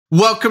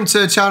Welcome to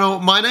the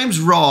channel. My name's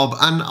Rob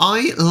and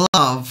I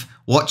love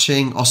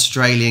watching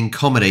Australian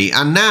comedy.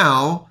 And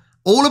now,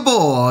 all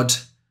aboard,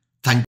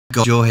 thank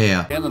God you're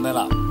here. That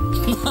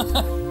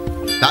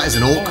is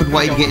an awkward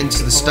way to get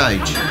into the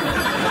stage.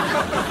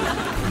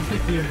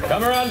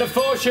 Come around to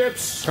 4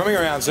 ships. Coming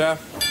around, sir.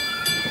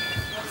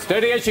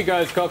 Steady as she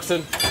goes,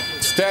 coxswain.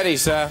 Steady,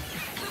 sir.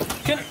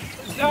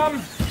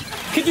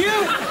 Could you...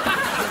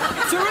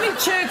 Is there any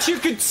chance you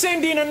could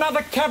send in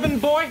another cabin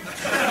boy?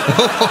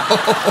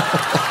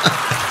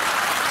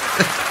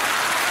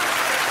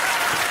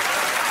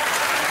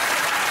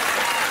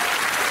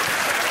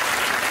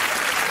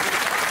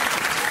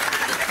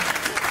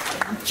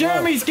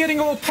 Jeremy's getting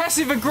all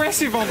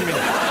passive-aggressive on me.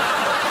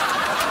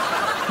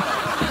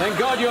 Thank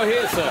God you're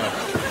here, sir.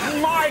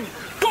 My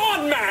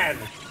God, man!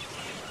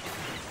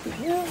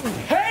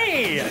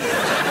 Hey!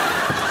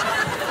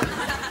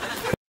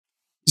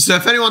 So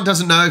if anyone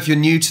doesn't know, if you're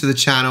new to the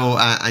channel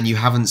and you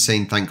haven't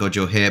seen Thank God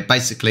You're Here,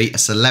 basically a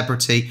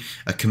celebrity,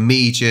 a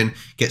comedian,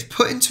 gets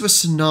put into a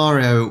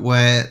scenario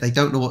where they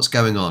don't know what's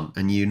going on.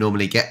 And you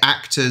normally get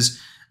actors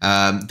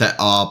that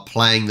are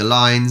playing the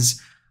lines.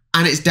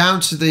 And it's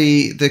down to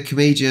the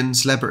comedian,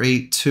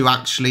 celebrity, to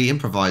actually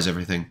improvise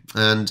everything.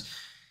 And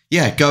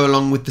yeah, go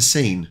along with the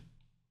scene.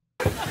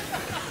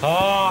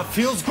 Ah,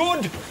 feels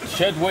good.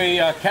 Should we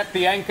cat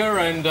the anchor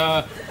and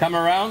come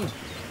around?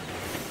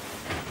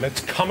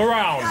 Let's come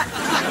around.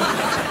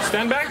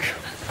 Stand back.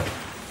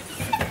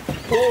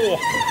 Oh,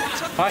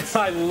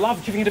 I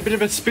love giving it a bit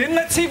of a spin.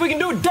 Let's see if we can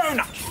do a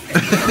donut.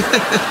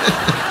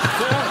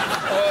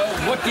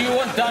 Sir, what do you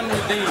want done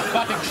with the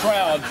futtock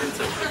shrouds?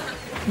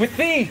 With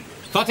the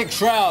futtock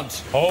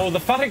shrouds? Oh, the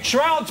futtock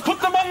shrouds. Put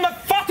them on the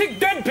futtock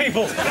dead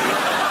people.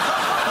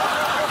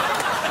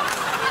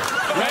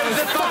 Where's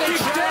the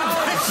futtock dead?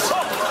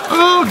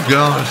 Oh,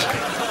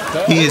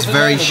 God. He is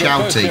very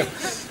shouty.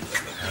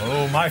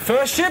 Oh, my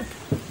first ship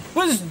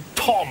was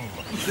Tom.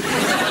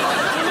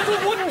 A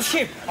little wooden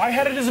ship. I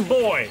had it as a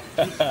boy.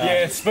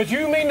 Yes, but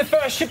you mean the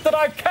first ship that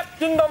I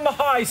captained on the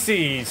high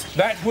seas.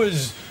 That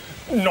was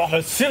not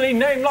a silly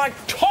name like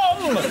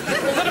Tom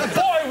that a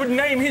boy would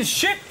name his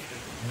ship.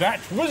 That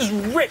was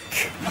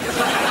Rick.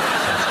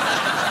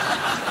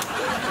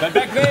 But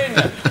back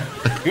then,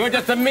 you were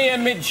just a mere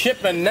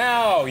midshipman.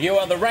 Now you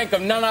are the rank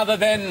of none other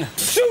than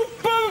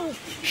superhuman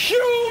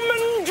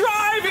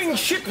driving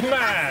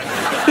shipman.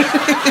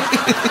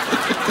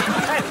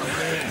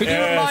 Could you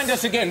remind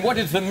us again, what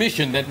is the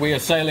mission that we are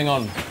sailing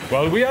on?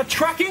 Well, we are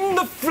tracking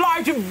the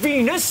flight of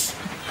Venus,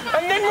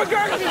 and then we're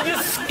going to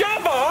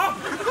discover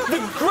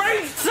the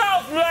Great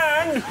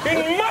Southland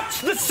in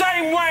much the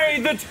same way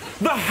that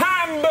the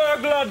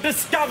Hamburglar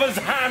discovers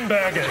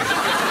hamburgers.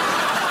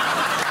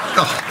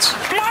 God.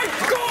 My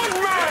God,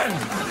 man!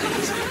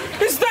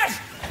 Is that...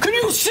 Can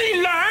you see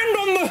land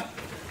on the...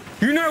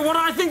 You know what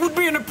I think would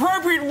be an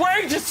appropriate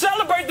way to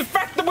celebrate the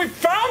fact that we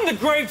found the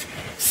Great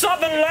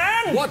Southern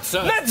Land? What,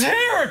 sir? Let's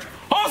hear it!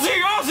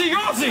 Aussie, Aussie,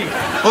 Aussie!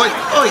 Oi,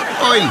 oi,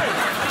 oi!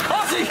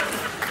 Aussie!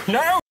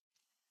 No!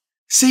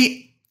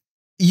 See,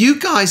 you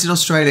guys in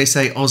Australia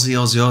say Aussie,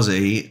 Aussie,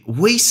 Aussie.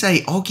 We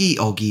say Oggy,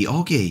 Oggy,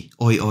 Oggy.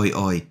 Oi, oi,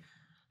 oi. Isn't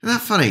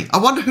that funny? I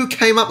wonder who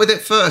came up with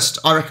it first.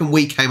 I reckon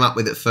we came up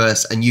with it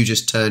first and you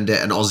just turned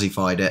it and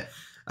Aussified it.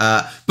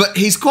 But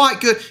he's quite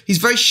good. He's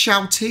very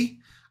shouty.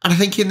 And I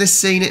think in this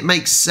scene, it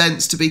makes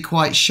sense to be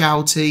quite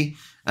shouty.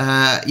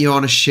 You're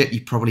on a ship,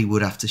 you probably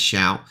would have to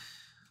shout.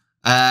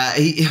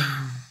 I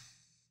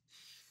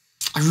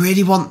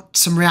really want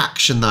some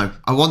reaction, though.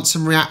 I want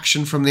some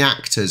reaction from the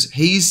actors.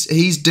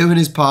 He's doing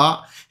his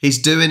part. He's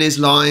doing his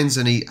lines,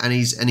 and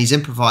he's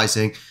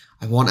improvising.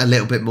 I want a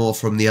little bit more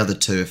from the other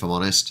two, if I'm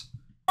honest.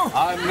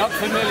 I'm not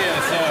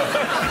familiar, sir.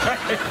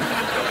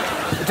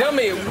 Tell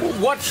me,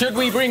 what should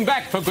we bring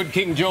back for good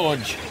King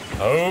George?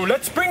 Oh,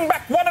 let's bring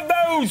back one of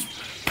those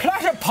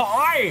platter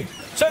pie,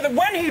 so that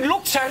when he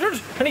looks at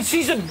it and he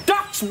sees a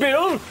duck's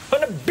bill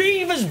and a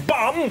beaver's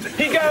bum,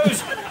 he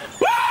goes,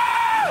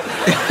 "Ah!"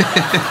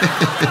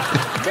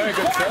 Very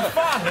good, quite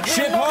fun.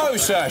 Ship ho,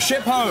 sir.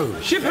 Ship ho.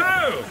 Ship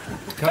ho.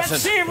 Let's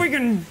see if we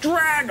can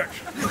drag it.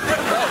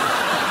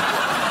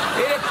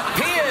 It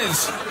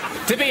appears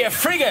to be a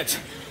frigate.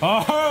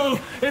 Oh,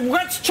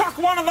 let's chuck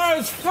one of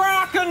those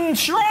frackin'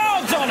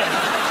 shrouds on it.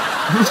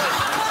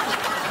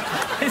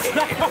 Is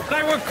that what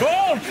they were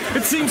called?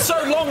 It seems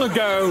so long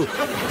ago.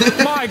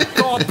 My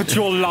God, but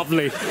you're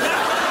lovely.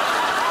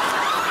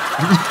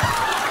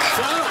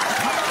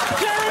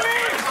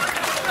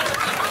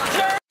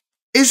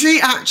 Is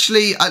he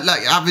actually,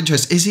 like, out of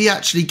interest, is he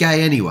actually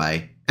gay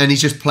anyway? And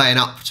he's just playing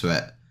up to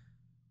it?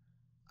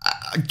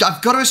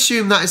 I've got to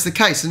assume that is the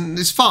case, and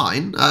it's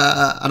fine.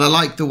 And I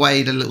like the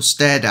way the little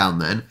stare down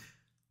then.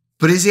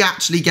 But is he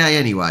actually gay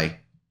anyway?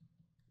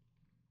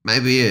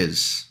 Maybe he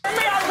is.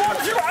 I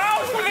want you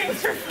out within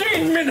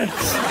 15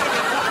 minutes.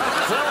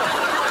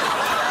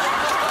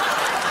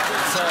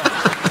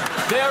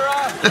 Sir,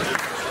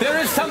 there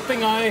is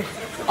something I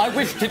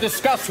wish to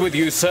discuss with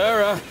you,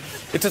 sir.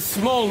 It's a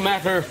small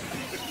matter.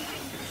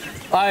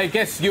 I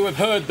guess you have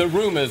heard the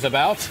rumors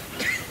about.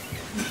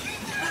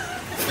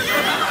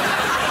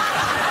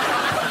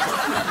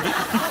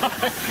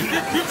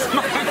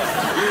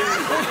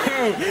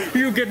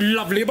 You get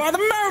lovely by the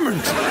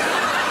moment.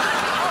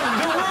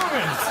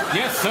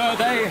 Yes, sir,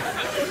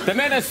 the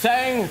men are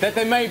saying that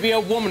there may be a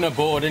woman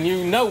aboard, and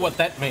you know what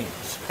that means.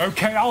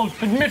 Okay, I'll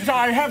admit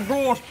I have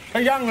brought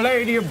a young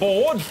lady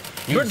aboard.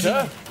 You,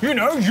 sir? You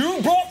know, you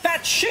brought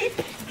that sheep.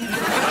 Cut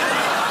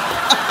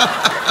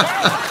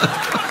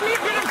me a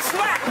bit of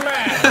slack,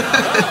 man.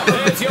 Oh,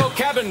 there's your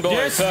cabin boy,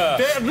 Yes, sir.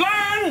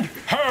 land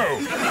ho.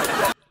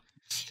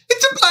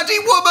 It's a bloody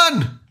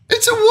woman!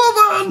 It's a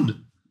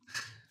woman!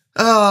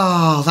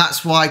 Oh,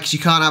 that's why, because you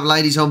can't have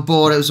ladies on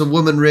board. It was a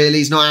woman, really.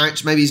 He's not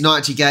actually, maybe he's not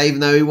actually gay,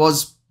 even though he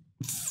was,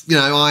 you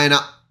know, eyeing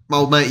up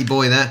old matey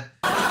boy there.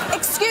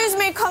 Excuse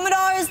me,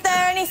 Commodore, is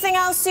there anything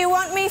else you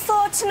want me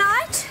for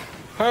tonight?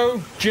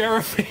 Oh,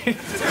 Jeremy.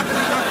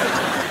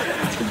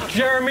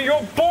 Jeremy,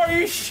 your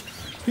boyish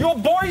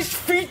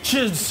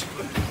features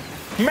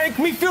make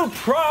me feel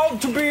proud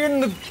to be in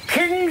the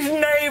King's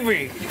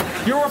Navy.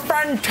 You're a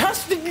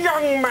fantastic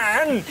young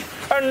man,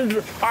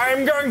 and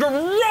I'm going to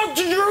rot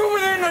you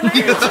within an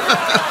inch.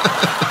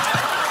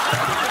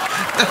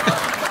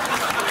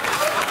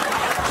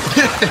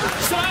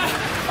 Sir!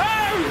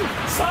 Oh!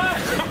 Sir!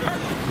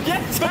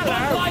 Yes, the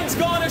boat line's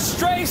gone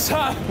astray,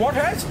 sir. What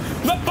has?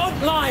 The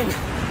boat line.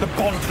 The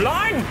boat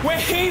line? We're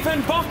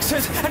heaving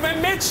boxes and we're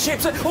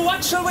midships.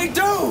 What shall we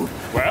do?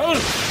 Well,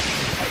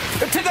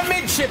 To the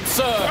midship,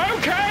 sir.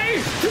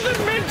 okay, to the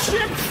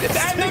midship.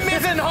 And the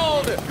mizzen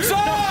hold.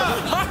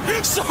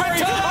 Sir! Sorry,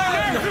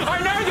 Return! I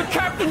know the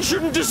captain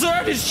shouldn't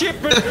desert his ship,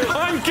 but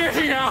I'm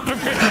getting out of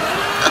it.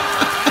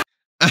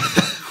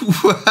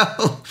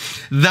 Well,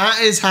 that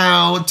is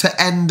how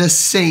to end a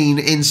scene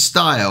in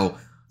style.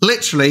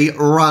 Literally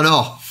run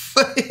off.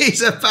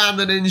 He's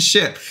abandoning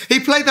ship. He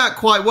played that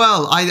quite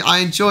well. I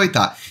enjoyed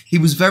that. He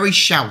was very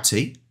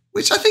shouty,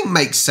 which I think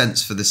makes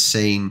sense for the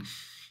scene.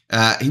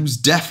 He was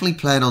definitely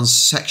playing on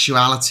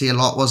sexuality a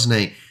lot, wasn't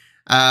he?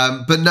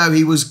 But no,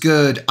 he was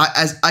good.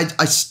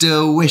 I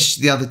still wish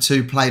the other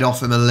two played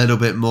off him a little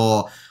bit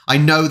more. I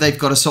know they've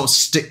got to sort of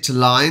stick to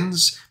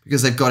lines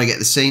because they've got to get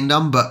the scene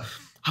done, but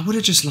I would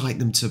have just liked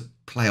them to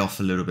play off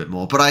a little bit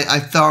more. But I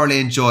thoroughly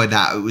enjoyed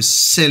that. It was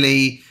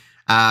silly.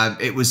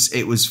 It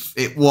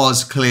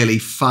was clearly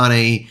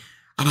funny.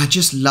 And I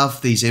just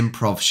love these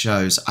improv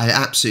shows. I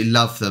absolutely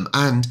love them.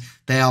 And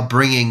they are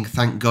bringing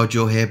Thank God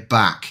You're Here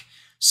back.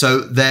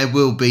 So there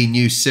will be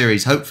new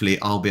series. Hopefully,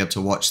 I'll be able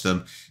to watch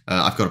them.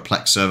 I've got a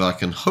Plex server I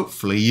can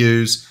hopefully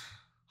use.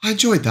 I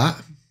enjoyed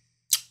that.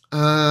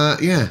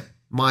 Yeah,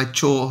 my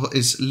jaw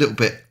is a little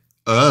bit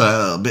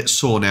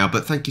sore now,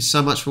 but thank you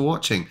so much for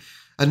watching.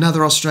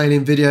 Another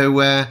Australian video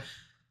where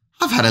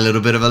I've had a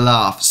little bit of a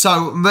laugh.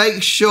 So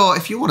make sure,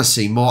 if you want to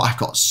see more, I've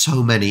got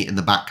so many in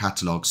the back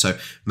catalogue. So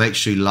make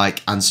sure you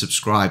like and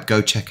subscribe.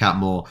 Go check out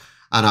more,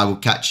 and I will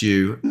catch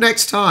you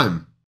next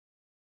time.